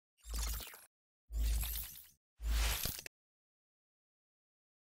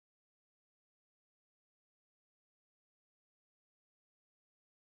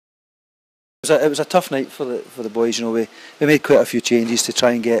It was a tough night for the boys. You know, we made quite a few changes to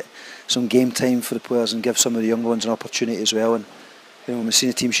try and get some game time for the players and give some of the younger ones an opportunity as well. And you know, when we seen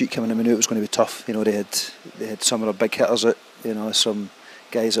the team sheet coming in, we knew it was going to be tough. You know, they had some of the big hitters out. You know, some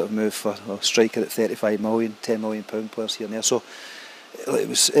guys that have moved for a striker at 35 million, £10 million players here and there. So it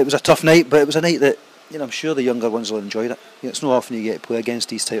was a tough night, but it was a night that, you know, I'm sure the younger ones will enjoy it. You know, it's not often you get to play against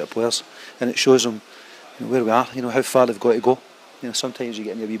these type of players, and it shows them, you know, where we are. You know, how far they've got to go. You know, sometimes you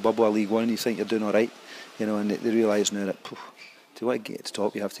get in your wee bubble of League One and you think you're doing all right, you know, and they realise now that to want to get to the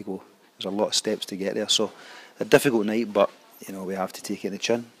top, you have to go. There's a lot of steps to get there. So a difficult night, but you know, we have to take it in the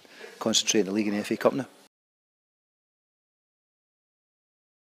chin, concentrate on the league and the FA Cup now.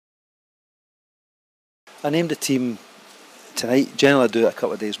 I named the team tonight. Generally, I do it a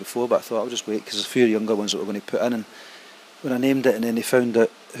couple of days before, but I thought I'll just wait because there's a few younger ones that we're going to put in. And when I named it, and then they found out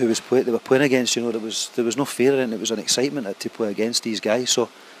who they were playing against, you know, there was no fear in it. It was an excitement to play against these guys. So,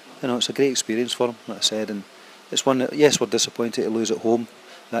 you know, it's a great experience for them, like I said. And it's one that, yes, we're disappointed to lose at home,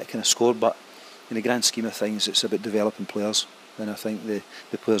 that kind of score, but in the grand scheme of things, it's about developing players, and I think the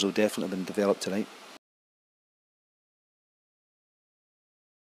players will definitely have been developed tonight.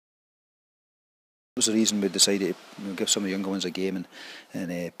 That was the reason we decided to, you know, give some of the younger ones a game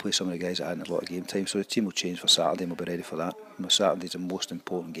and play some of the guys that hadn't a lot of game time. So the team will change for Saturday and we'll be ready for that. You know, Saturday's the most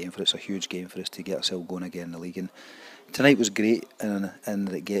important game for us. It's a huge game for us to get ourselves going again in the league. And tonight was great, and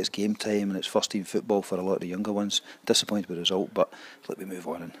it gets game time and it's first team football for a lot of the younger ones. Disappointed with the result, but let me move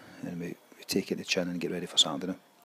on and we take it to chin and get ready for Saturday now.